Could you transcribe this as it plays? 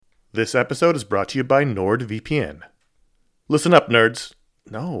This episode is brought to you by NordVPN. Listen up, nerds.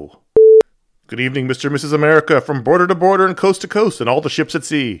 No. Good evening, Mr. and Mrs. America, from border to border and coast to coast and all the ships at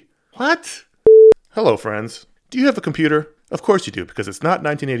sea. What? Hello, friends. Do you have a computer? Of course you do, because it's not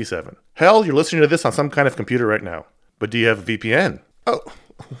 1987. Hell, you're listening to this on some kind of computer right now. But do you have a VPN? Oh,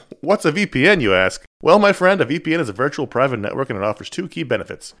 what's a VPN, you ask? Well, my friend, a VPN is a virtual private network and it offers two key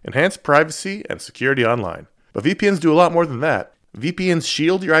benefits: enhanced privacy and security online. But VPNs do a lot more than that. VPNs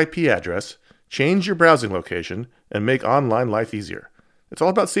shield your IP address, change your browsing location, and make online life easier. It's all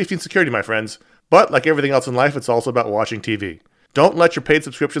about safety and security, my friends. But like everything else in life, it's also about watching TV. Don't let your paid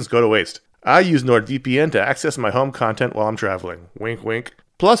subscriptions go to waste. I use NordVPN to access my home content while I'm traveling. Wink, wink.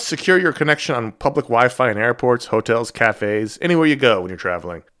 Plus, secure your connection on public Wi-Fi in airports, hotels, cafes, anywhere you go when you're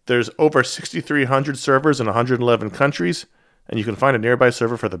traveling. There's over 6,300 servers in 111 countries, and you can find a nearby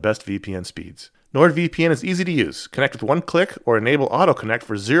server for the best VPN speeds. NordVPN is easy to use. Connect with one click or enable auto-connect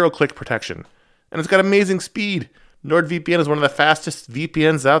for zero-click protection. And it's got amazing speed. NordVPN is one of the fastest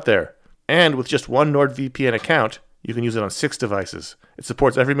VPNs out there. And with just one NordVPN account, you can use it on 6 devices. It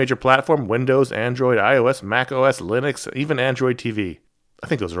supports every major platform: Windows, Android, iOS, macOS, Linux, even Android TV. I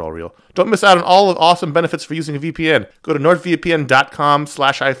think those are all real. Don't miss out on all the awesome benefits for using a VPN. Go to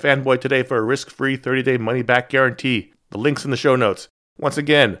nordvpn.com/ifanboy today for a risk-free 30-day money-back guarantee. The link's in the show notes. Once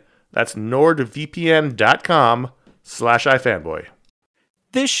again, that's nordvpn.com/ifanboy.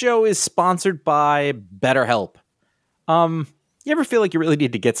 This show is sponsored by BetterHelp. You ever feel like you really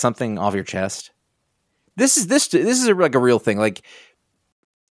need to get something off your chest? This is like a real thing. Like,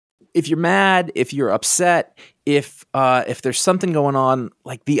 if you're mad, if you're upset, if there's something going on,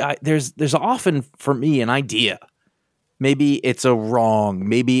 like there's often for me an idea. Maybe it's a wrong,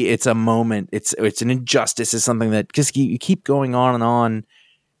 maybe it's a moment, it's an injustice, it's something that just you keep going on and on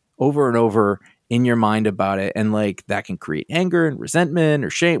over and over in your mind about it, and like that can create anger and resentment or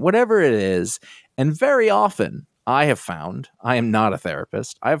shame, whatever it is. And very often, I have found, I am not a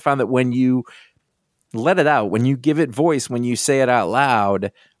therapist, I have found that when you let it out, when you give it voice, when you say it out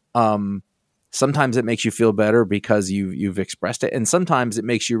loud, sometimes it makes you feel better because you've expressed it, and sometimes it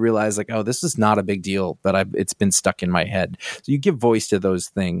makes you realize like, oh, this is not a big deal, but it's been stuck in my head. So you give voice to those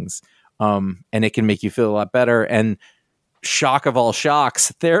things, and it can make you feel a lot better. And shock of all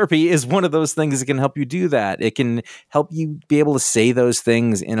shocks, therapy is one of those things that can help you do that. It can help you be able to say those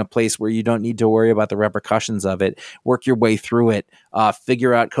things in a place where you don't need to worry about the repercussions of it, work your way through it,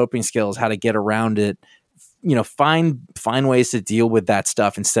 figure out coping skills, how to get around it, find ways to deal with that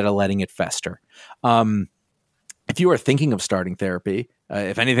stuff instead of letting it fester. If you are thinking of starting therapy,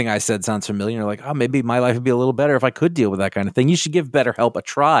 if anything I said sounds familiar, you're like, oh, maybe my life would be a little better if I could deal with that kind of thing, you should give BetterHelp a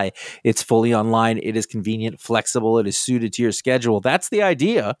try. It's fully online. It is convenient, flexible. It is suited to your schedule. That's the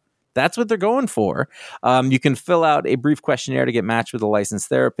idea. That's what they're going for. You can fill out a brief questionnaire to get matched with a licensed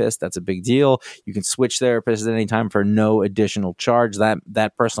therapist. That's a big deal. You can switch therapists at any time for no additional charge.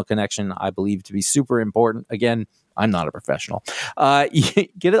 That personal connection, I believe, to be super important. Again, I'm not a professional.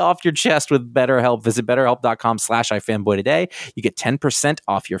 Get it off your chest with BetterHelp. Visit BetterHelp.com/ifanboy today. You get 10%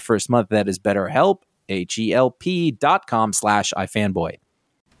 off your first month. That is BetterHelp, HELP.com/ifanboy.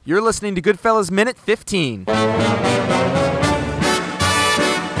 You're listening to Goodfellas Minute 15.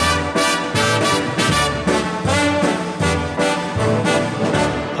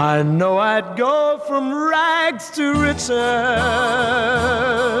 I know I'd go from rags to riches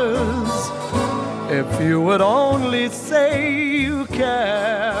if you would only say you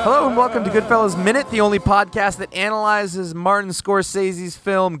care. Hello and welcome to Goodfellas Minute, the only podcast that analyzes Martin Scorsese's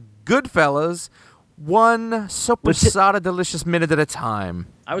film Goodfellas one sopressata delicious minute at a time.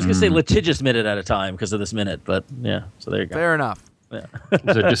 I was going to say litigious minute at a time because of this minute, but yeah, so there you go. Fair enough. Yeah.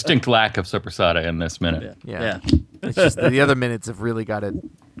 There's a distinct lack of sopressata in this minute. Yeah. It's just the other minutes have really got it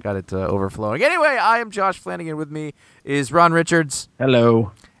overflowing. Anyway, I am Josh Flanagan. With me is Ron Richards.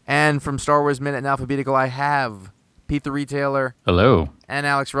 Hello. And from Star Wars Minute in Alphabetical, I have Pete the Retailer. Hello. And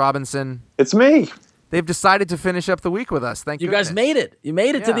Alex Robinson. It's me. They've decided to finish up the week with us. Thank you. You guys made it. You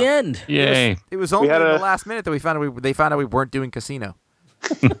made it to the end. Yay. It was only in the last minute that they found out we weren't doing Casino.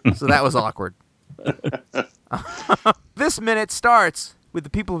 So that was awkward. This minute starts with the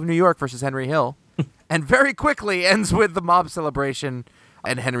people of New York versus Henry Hill, and very quickly ends with the mob celebration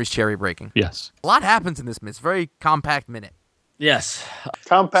and Henry's cherry breaking. Yes. A lot happens in this minute. It's a very compact minute. Yes.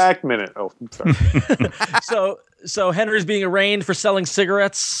 Compact minute. Oh, I'm sorry. So Henry's being arraigned for selling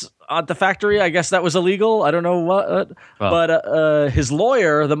cigarettes at the factory. I guess that was illegal. I don't know what. But his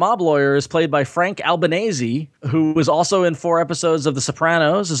lawyer, the mob lawyer, is played by Frank Albanese, who was also in 4 episodes of The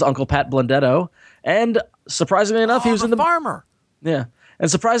Sopranos, his Uncle Pat Blundetto. And surprisingly enough, he was in the farmer. Yeah. And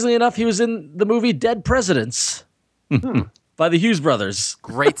surprisingly enough, he was in the movie Dead Presidents. by the Hughes brothers.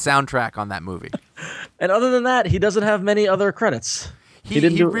 Great soundtrack on that movie. And other than that, he doesn't have many other credits. He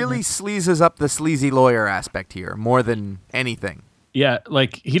really sleazes up the sleazy lawyer aspect here more than anything. Yeah,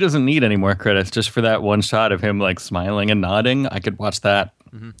 like he doesn't need any more credits. Just for that one shot of him like smiling and nodding, I could watch that.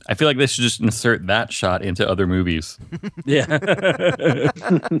 Mm-hmm. I feel like they should just insert that shot into other movies. Yeah.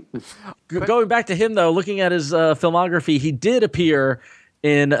 Going back to him though, looking at his filmography, he did appear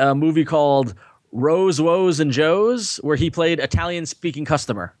in a movie called Rose, Woes, and Joes, where he played Italian-speaking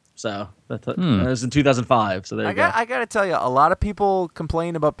customer. So that was in 2005. So there you go. I got to tell you, a lot of people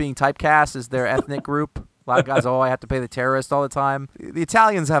complain about being typecast as their ethnic group. A lot of guys, I have to play the terrorist all the time. The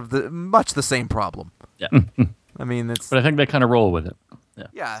Italians have much the same problem. Yeah. I mean, but I think they kind of roll with it.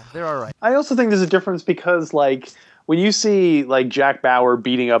 Yeah, they're all right. I also think there's a difference because, like, when you see, like, Jack Bauer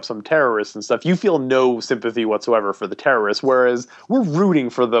beating up some terrorists and stuff, you feel no sympathy whatsoever for the terrorists, whereas we're rooting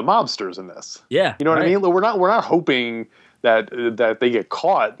for the mobsters in this. Yeah. You know what I mean? We're not hoping that they get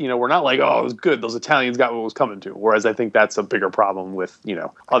caught. You know, we're not like, oh, it was good. Those Italians got what was coming to. Whereas I think that's a bigger problem with,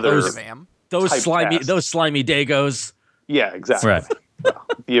 other those slimy Dagos. Yeah, exactly. Right. Well,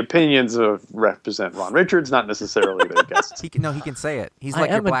 the opinions of represent Ron Richards, not necessarily their guests. He can say it. He's like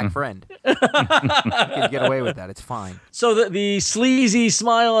your black friend. He can get away with that. It's fine. So the sleazy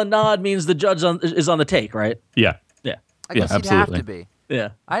smile and nod means the judge is on the take, right? Yeah. Yeah. I guess he'd have to be. Yeah.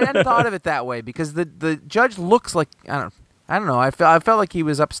 I hadn't thought of it that way because the judge looks like I don't know. I felt like he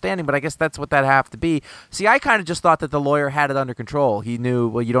was upstanding, but I guess that's what that have to be. See, I kind of just thought that the lawyer had it under control. He knew,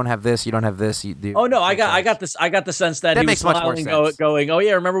 well, you don't have this, you don't have this. Oh no, I got this. I got the sense that he was smiling, going, oh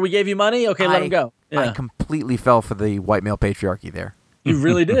yeah, remember we gave you money? Okay, let him go. Yeah. I completely fell for the white male patriarchy there. You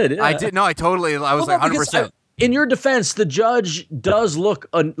really did. Yeah. I did. No, I was like 100%. In your defense, the judge does look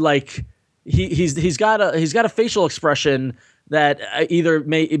like he's got a facial expression that either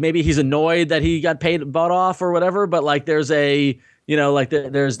maybe he's annoyed that he got bought off or whatever, but like there's a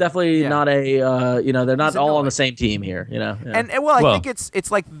there's definitely not a they're not all on the same team here, Yeah. And I think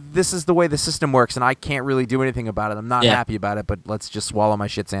it's like this is the way the system works, and I can't really do anything about it. I'm not happy about it, but let's just swallow my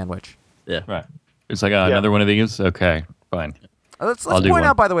shit sandwich. Yeah, right. It's like another one of these. Okay, fine. Let's point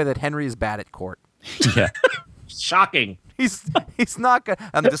out, by the way, that Henry is bad at court. Yeah, shocking. He's not good.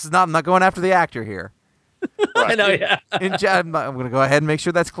 I'm not going after the actor here. I know, yeah. I'm going to go ahead and make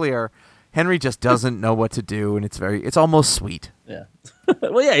sure that's clear. Henry just doesn't know what to do, and it's almost sweet. Yeah.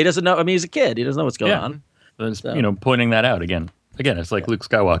 Well, yeah, he doesn't know. I mean, he's a kid. He doesn't know what's going on. So. Pointing that out again. Again, it's like Luke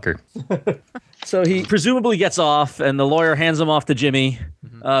Skywalker. So he presumably gets off, and the lawyer hands him off to Jimmy,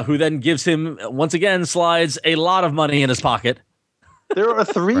 who then gives him, once again, slides a lot of money in his pocket. There are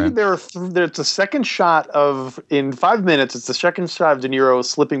three. Right. There's a second shot in 5 minutes. It's the second shot of De Niro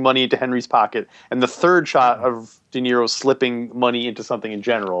slipping money into Henry's pocket, and the third shot of De Niro slipping money into something in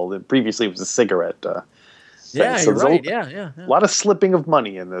general. That previously was a cigarette. Yeah, so you're right. Yeah. A lot of slipping of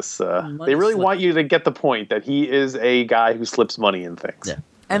money in this. They really want you to get the point that he is a guy who slips money in things. Yeah,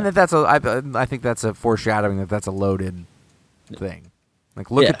 and I think that's a foreshadowing that's a loaded thing.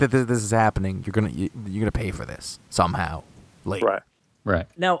 Like, look at this is happening. You're gonna pay for this somehow later. Right. Right.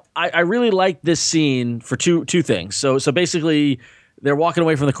 Now, I really like this scene for two things. So basically, they're walking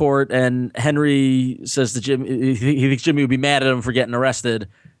away from the court, and Henry says to Jim, he thinks Jimmy would be mad at him for getting arrested.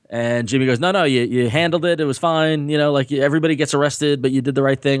 And Jimmy goes, no, you handled it. It was fine. Like everybody gets arrested, but you did the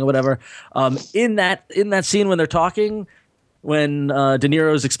right thing or whatever. In that scene when they're talking, when De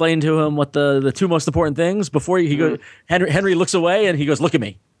Niro's explained to him what the two most important things, before he goes, Henry looks away and he goes, look at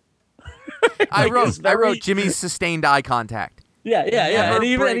me. I wrote Jimmy's sustained eye contact. Yeah. And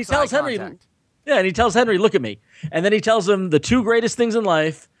he tells Henry, and he tells Henry, look at me. And then he tells him the two greatest things in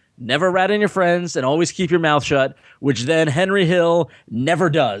life: never rat on your friends and always keep your mouth shut, which then Henry Hill never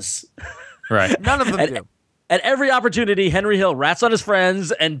does. Right. None of them do. At every opportunity, Henry Hill rats on his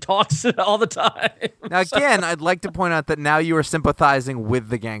friends and talks all the time. Now, again, I'd like to point out that now you are sympathizing with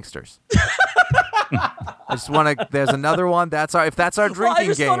the gangsters. I just want to. There's another one. If that's our drinking game. I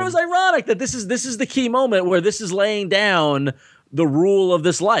just thought it was ironic that this is the key moment where this is laying down the rule of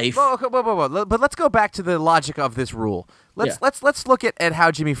this life. Well, but let's go back to the logic of this rule. Let's look at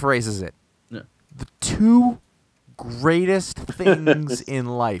how Jimmy phrases it. Yeah. The two greatest things in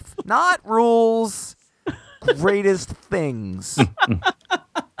life, not rules. Greatest things.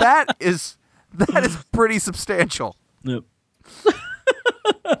 That is pretty substantial. Yep.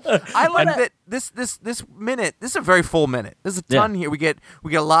 I like that this minute. This is a very full minute. There's a ton here. We get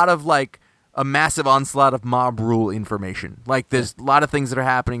a lot of like a massive onslaught of mob rule information. Like there's a lot of things that are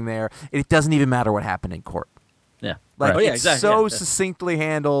happening there. It doesn't even matter what happened in court. Yeah. Like right. it's so succinctly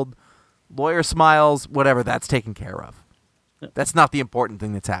handled. Lawyer smiles. Whatever. That's taken care of. That's not the important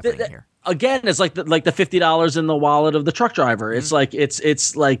thing that's happening here. again, it's like the $50 in the wallet of the truck driver. It's like it's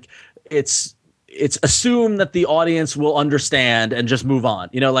assumed that the audience will understand and just move on.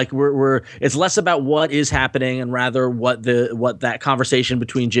 Like we're it's less about what is happening and rather what that conversation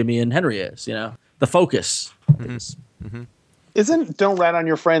between Jimmy and Henry is. The focus. Isn't "don't rat on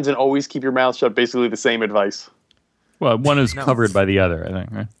your friends and always keep your mouth shut" basically the same advice? Well, one is covered by the other, I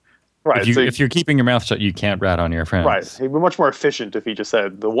think, right? Right. If you're keeping your mouth shut, you can't rat on your friends. Right. He'd be much more efficient if he just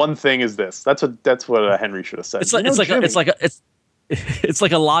said the one thing is this. That's what Henry should have said. It's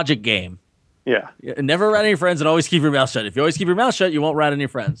like a logic game. Yeah. Never rat on your friends and always keep your mouth shut. If you always keep your mouth shut, you won't rat on your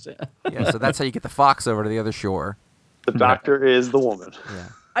friends. Yeah, so that's how you get the fox over to the other shore. The doctor is the woman. Yeah.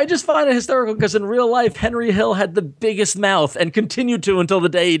 I just find it hysterical because in real life, Henry Hill had the biggest mouth and continued to until the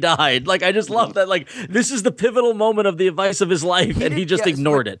day he died. Like, I just love that. Like, this is the pivotal moment of the advice of his life, and he just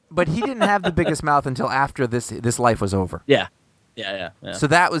ignored it. But he didn't have the biggest mouth until after this life was over. Yeah. So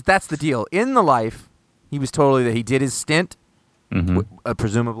that's the deal. In the life, he was totally that he did his stint,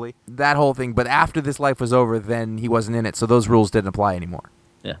 presumably that whole thing. But after this life was over, then he wasn't in it, so those rules didn't apply anymore.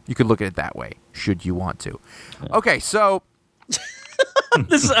 Yeah, you could look at it that way, should you want to. Yeah. Okay, so.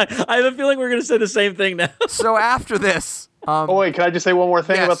 I have a feeling we're going to say the same thing now. So after this... oh, wait, can I just say one more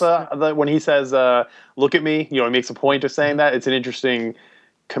thing about the when he says, look at me, he makes a point of saying that. It's an interesting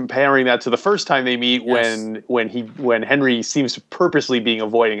comparing that to the first time they meet when Henry seems to purposely being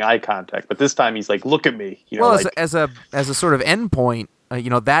avoiding eye contact. But this time he's like, look at me. As a sort of end point,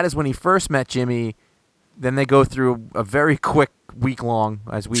 that is when he first met Jimmy. Then they go through a very quick week-long,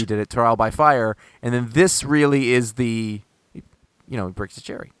 as we did it, trial by fire. And then this really is the... he breaks the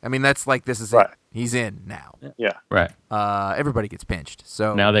cherry. I mean, that's like, this is it. He's in now. Yeah. Right. Everybody gets pinched.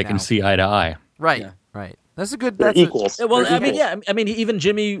 So now they can see eye to eye. Right. Yeah. Right. That's a good. They're equals. Well, I mean, even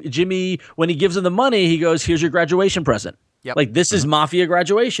Jimmy, when he gives him the money, he goes, "Here's your graduation present." Yep. Like, this is mafia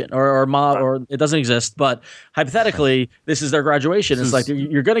graduation, or it doesn't exist, but hypothetically, this is their graduation. It's like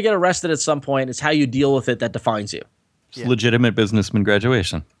you're going to get arrested at some point. It's how you deal with it that defines you. It's legitimate businessman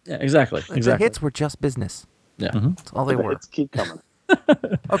graduation. Yeah, exactly. The hits were just business. Yeah, that's all they were. Let's keep coming.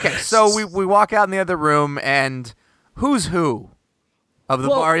 Okay, so we walk out in the other room, and who's who of the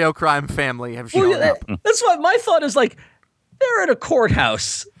Barrio crime family have shown up? That's what my thought is. Like, they're at a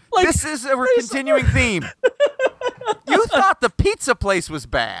courthouse. Like, this is a continuing theme. You thought the pizza place was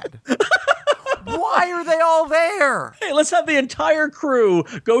bad. Why are they all there? Hey, let's have the entire crew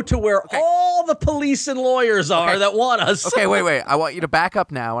go to where all the police and lawyers are that want us. Okay, wait. I want you to back up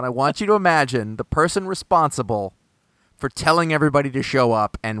now, and I want you to imagine the person responsible for telling everybody to show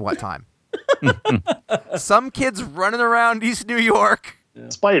up and what time. Some kid's running around East New York. Yeah.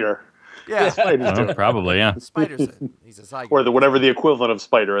 Spider. Yeah. Probably, yeah. Spider's he's a psychic. Or whatever the equivalent of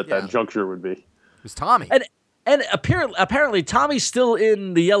Spider at that juncture would be. It was Tommy. And apparently Tommy's still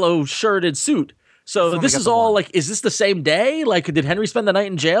in the yellow shirted suit. So this is all like, is this the same day? Like, did Henry spend the night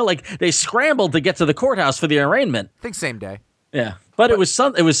in jail? Like, they scrambled to get to the courthouse for the arraignment. I think same day. Yeah, but it was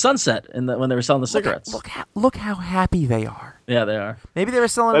sunset when they were selling the cigarettes. Look how happy they are. Yeah, they are. Maybe they were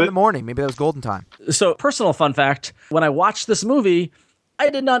selling in the morning. Maybe that was golden time. So, personal fun fact: when I watched this movie, I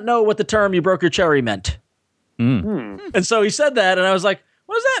did not know what the term "you broke your cherry" meant. And so he said that, and I was like,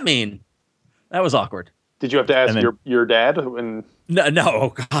 "What does that mean?" That was awkward. Did you have to ask your dad? And no, oh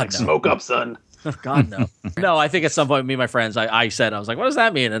God, no. Smoke up, son. God, no. No, I think at some point, me and my friends, I said, I was like, what does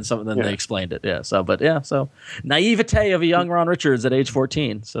that mean? And then they explained it. Yeah. So naivete of a young Ron Richards at age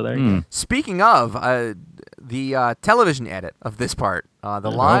 14. So there you go. Speaking of the television edit of this part,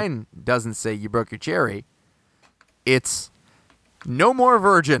 the line doesn't say "you broke your cherry." It's "no more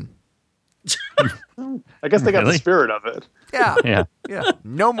virgin." I guess they got the spirit of it. Yeah.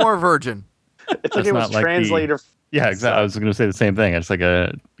 No more virgin. It's like it was translated. Yeah, exactly. I was going to say the same thing. It's like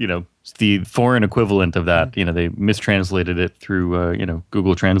it's the foreign equivalent of that. They mistranslated it through,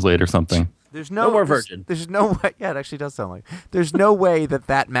 Google Translate or something. There's no more virgin. There's no way. Yeah, it actually does sound like. There's no way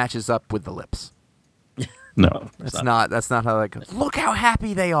that matches up with the lips. No, that's not how that goes. Look how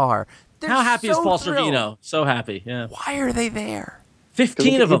happy they are. How happy is Paul thrilled. Sorvino? So happy. Yeah. Why are they there?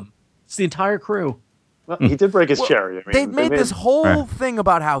 15 of them. It's the entire crew. Well, he did break his cherry. I mean, they made this whole thing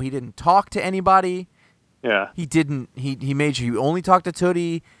about how he didn't talk to anybody. Yeah. He didn't. He made sure he only talked to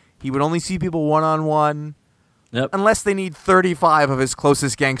Tootie. He would only see people one-on-one. Yep. Unless they need 35 of his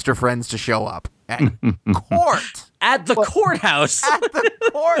closest gangster friends to show up at court. At the courthouse. At the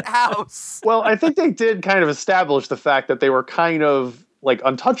courthouse. Well, I think they did kind of establish the fact that they were kind of like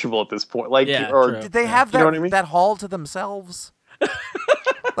untouchable at this point. Like, did they have that hall to themselves?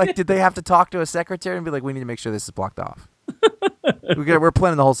 Like, did they have to talk to a secretary and be like, "We need to make sure this is blocked off"? We're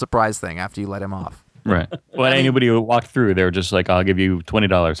planning the whole surprise thing after you let him off. Right. Well, anybody who walked through, they were just like, "I'll give you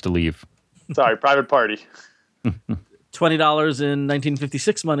 $20 to leave." Sorry, private party. $20 in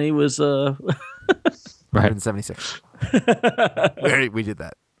 1956 money was Right. 176. we did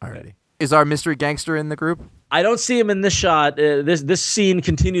that already. Is our mystery gangster in the group? I don't see him in this shot. This scene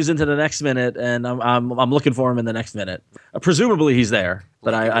continues into the next minute, and I'm looking for him in the next minute. Presumably he's there,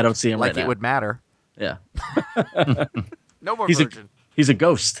 but I don't see him Like right it now. would matter. Yeah, No more he's virgin. he's a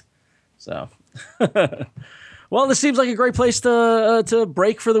ghost. So, well, this seems like a great place to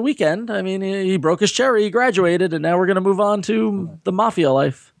break for the weekend. I mean, he broke his cherry, he graduated, and now we're gonna move on to the mafia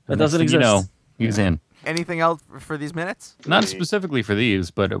life that doesn't exist. You know, he's in. Anything else for these minutes? Not specifically for these,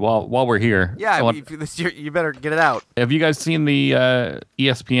 but while we're here. Yeah, I want- you better get it out. have you guys seen the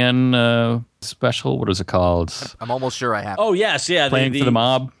ESPN special? What is it called? I'm almost sure I have. Oh yes, yeah, Playing for the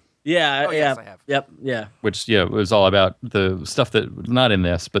Mob, Yeah, Oh, yeah, yes, I have. Yep, yeah. which was all about the stuff that not in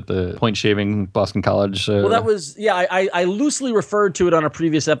this, but the point shaving Boston College. Well, that was I loosely referred to it on a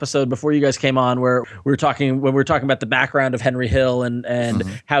previous episode before you guys came on, where we were talking about the background of Henry Hill and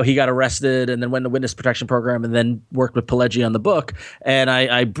how he got arrested and then went to witness protection program and then worked with Pileggi on the book. And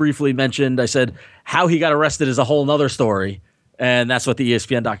I briefly mentioned, I said how he got arrested is a whole nother story, and that's what the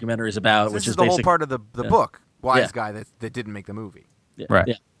ESPN documentary is about. This which is the whole basic- part of the book. Wise Yeah. guy that didn't make the movie. Yeah, Right.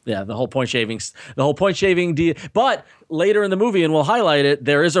 Yeah. Yeah, the whole point shaving but later in the movie, and we'll highlight it,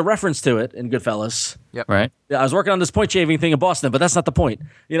 there is a reference to it in Goodfellas. right. Yeah, I was working on this point shaving thing in Boston, but that's not the point.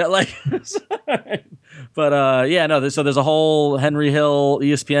 You know, like, but yeah, no. So there's a whole Henry Hill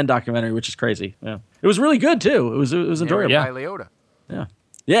ESPN documentary, which is crazy. Yeah, it was really good too. It was enjoyable. Yeah. By Leota.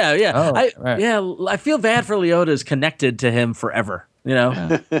 Yeah. Oh, right. Yeah. I feel bad for Leota is connected to him forever. You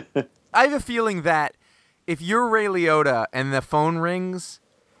know. I have a feeling that if you're Ray Liotta and the phone rings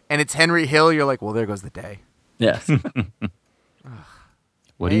and it's Henry Hill, you're like, well, there goes the day. Yeah.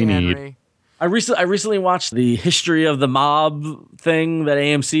 What do you need? Henry. I recently watched the History of the Mob thing that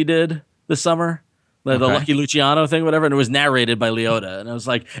AMC did this summer, the Lucky Luciano thing, whatever, and it was narrated by Liotta, and I was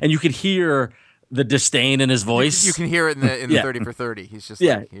like, and you could hear the disdain in his voice. You can hear it in the Yeah. 30 for 30. He's just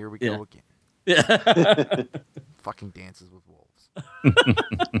Yeah. like, here we Yeah. go again. Yeah. Fucking dances with wolves.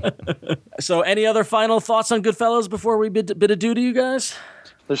 So, any other final thoughts on Goodfellas before we bid adieu to you guys?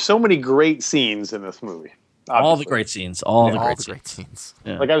 There's so many great scenes in this movie. All the obviously. great scenes. All the All great the scenes. great scenes.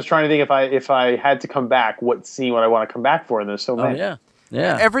 Like I was trying to think if I had to come back, what scene would I want to come back for? And there's so Oh many. yeah.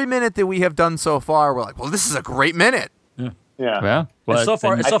 Yeah. Every minute that we have done so far, we're like, well, this is a great minute. Yeah. Yeah. And But so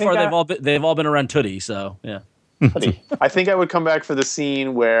far, then- I think they've all been around Tootie. So yeah. I think I would come back for the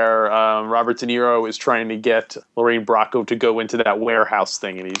scene where Robert De Niro is trying to get Lorraine Bracco to go into that warehouse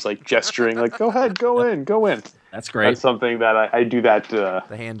thing, and he's like gesturing, like, "Go ahead, go in." That's great. That's something that I do that The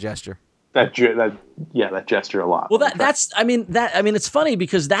hand gesture. that gesture a lot. Well, I mean, it's funny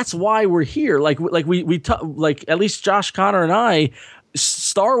because that's why we're here. Like at least Josh Connor and I,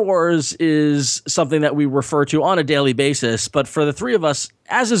 Star Wars is something that we refer to on a daily basis. But for the three of us,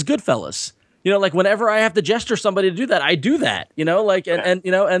 as is Goodfellas. You know, like whenever I have to gesture somebody to do that, I do that. You know, like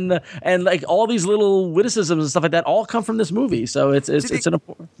and like all these little witticisms and stuff like that all come from this movie. So it's an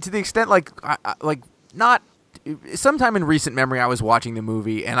important. To the extent, not sometime in recent memory, I was watching the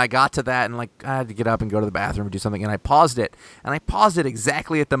movie and I got to that and like I had to get up and go to the bathroom and do something, and I paused it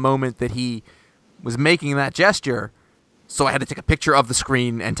exactly at the moment that he was making that gesture. So I had to take a picture of the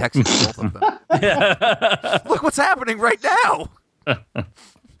screen and text both of them. Look what's happening right now.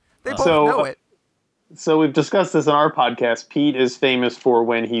 They both know it. So we've discussed this on our podcast. Pete is famous for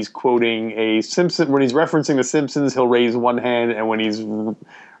when he's quoting a Simpson, when he's referencing The Simpsons, he'll raise one hand, and when he's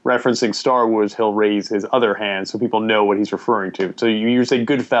referencing Star Wars, he'll raise his other hand so people know what he's referring to. So you say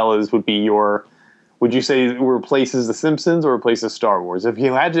Goodfellas would be your, would you say it replaces The Simpsons or replaces Star Wars? If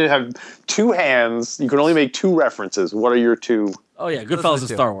you had to have two hands, you could only make two references. What are your two? Oh yeah, Those are Goodfellas the and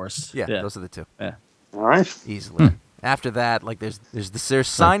two. Star Wars. Yeah, those are the two. Yeah. All right. Easily. After that, like there's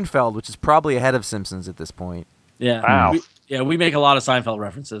Seinfeld, which is probably ahead of Simpsons at this point. Yeah. Wow. We make a lot of Seinfeld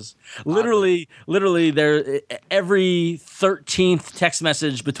references. Literally, there every 13th text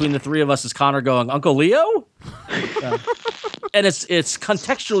message between the three of us is Connor going, "Uncle Leo?" And it's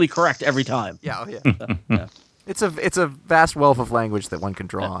contextually correct every time. Yeah, oh yeah. Yeah. It's a vast wealth of language that one can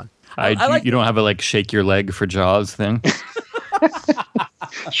draw on. You don't have a shake your leg for Jaws thing?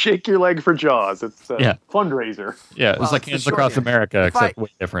 Shake your leg for Jaws. It's a Yeah. fundraiser. Yeah, it's Well, like it's the Hands Across shorthand. America, If except I- way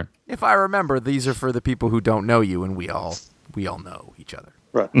different. If I remember, these are for the people who don't know you, and we all know each other.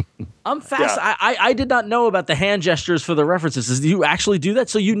 Right. I'm fast. Yeah. I did not know about the hand gestures for the references. Do you actually do that?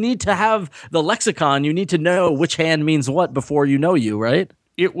 So you need to have the lexicon. You need to know which hand means what before you know you, right?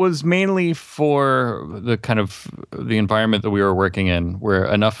 It was mainly for the kind of the environment that we were working in, where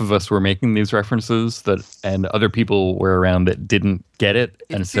enough of us were making these references and other people were around that didn't get it.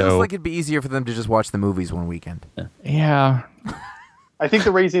 It feels like it'd be easier for them to just watch the movies one weekend. Yeah. I think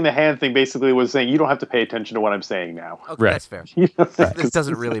the raising the hand thing basically was saying you don't have to pay attention to what I'm saying now. Okay, Right. that's fair. It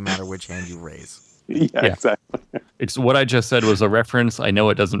doesn't really matter which hand you raise. Yeah, exactly. It's what I just said was a reference. I know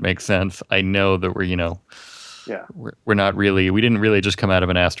it doesn't make sense. I know that we're, Yeah. we're not really, we didn't really just come out of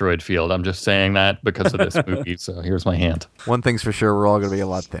an asteroid field. I'm just saying that because of this movie. So here's my hand. One thing's for sure, we're all going to be a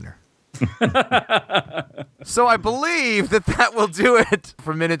lot thinner. So I believe that will do it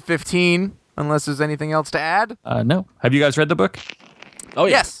for minute 15, unless there's anything else to add. No. Have you guys read the book? Oh,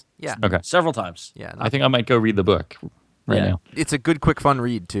 yeah. Yes. Yeah. Okay. Several times. Yeah. I think I might go read the book right now. It's a good, quick, fun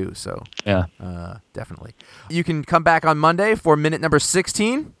read, too. So Yeah. definitely. You can come back on Monday for minute number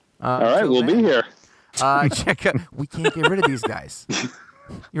 16. All right, we'll be here. Check out. We can't get rid of these guys.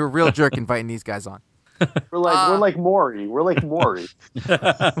 You're a real jerk inviting these guys on. We're like Maury. We're like Maury.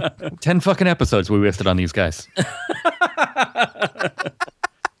 10 fucking episodes we wasted on these guys.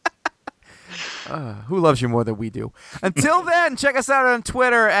 Who loves you more than we do? Until then, check us out on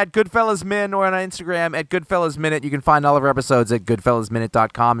Twitter at GoodfellasMin or on Instagram at GoodfellasMinute. You can find all of our episodes at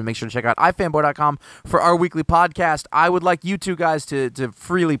GoodfellasMinute.com and make sure to check out iFanboy.com for our weekly podcast. I would like you two guys to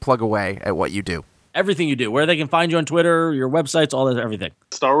freely plug away at what you do. Everything you do, where they can find you on Twitter, your websites, all that, everything.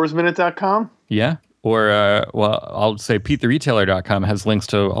 StarWarsMinute.com. Yeah. Or, I'll say PeteTheRetailer.com has links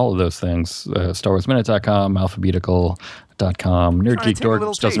to all of those things. StarWarsMinute.com, Alphabetical.com, Nerd Geek take a little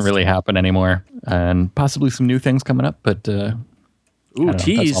Dork doesn't taste. really happen anymore. And possibly some new things coming up, but Ooh, know,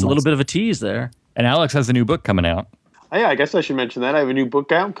 tease. that's A little almost- bit of a tease there. and Alex has a new book coming out. Oh, yeah, I guess I should mention that. I have a new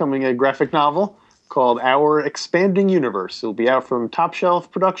book out, coming a graphic novel called Our Expanding Universe. It'll be out from Top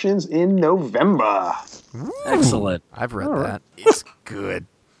Shelf Productions in November. Excellent. I've read that. It's good.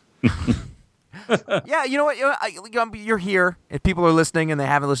 Yeah, you know what? You're here, and people are listening, and they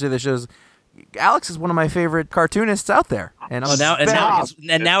haven't listened to the shows. Alex is one of my favorite cartoonists out there, and I'm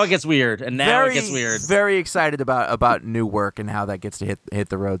Now it gets weird. And now very, it gets weird. very excited about new work and how that gets to hit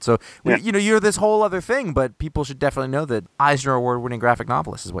the road. So, you're this whole other thing, but people should definitely know that Eisner Award-winning graphic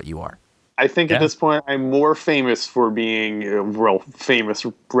novelist is what you are. I think at this point I'm more famous for being, famous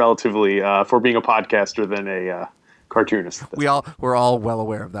relatively, for being a podcaster than a cartoonist. We're all well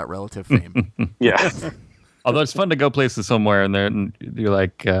aware of that relative fame. Yeah. Although it's fun to go places somewhere and you're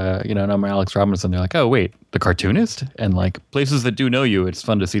like, and I'm Alex Robinson. They're like, oh, wait, the cartoonist? And like places that do know you, it's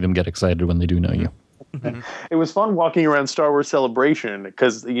fun to see them get excited when they do know you. It was fun walking around Star Wars Celebration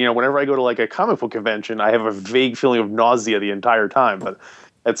because, whenever I go to like a comic book convention, I have a vague feeling of nausea the entire time. But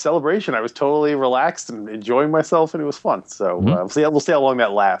at Celebration, I was totally relaxed and enjoying myself, and it was fun. So we'll see how long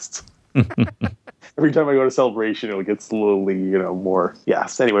that lasts. Every time I go to Celebration, it'll get slowly, more.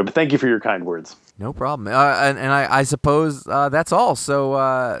 Yes. Anyway, but thank you for your kind words. No problem. And I suppose that's all.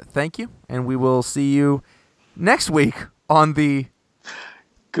 So thank you, and we will see you next week on the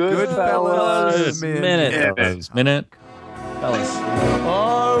Goodfellas Minute. Minute. Fellas.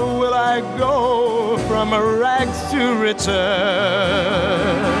 Or will I go from rags to riches?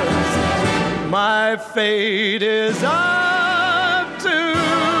 My fate is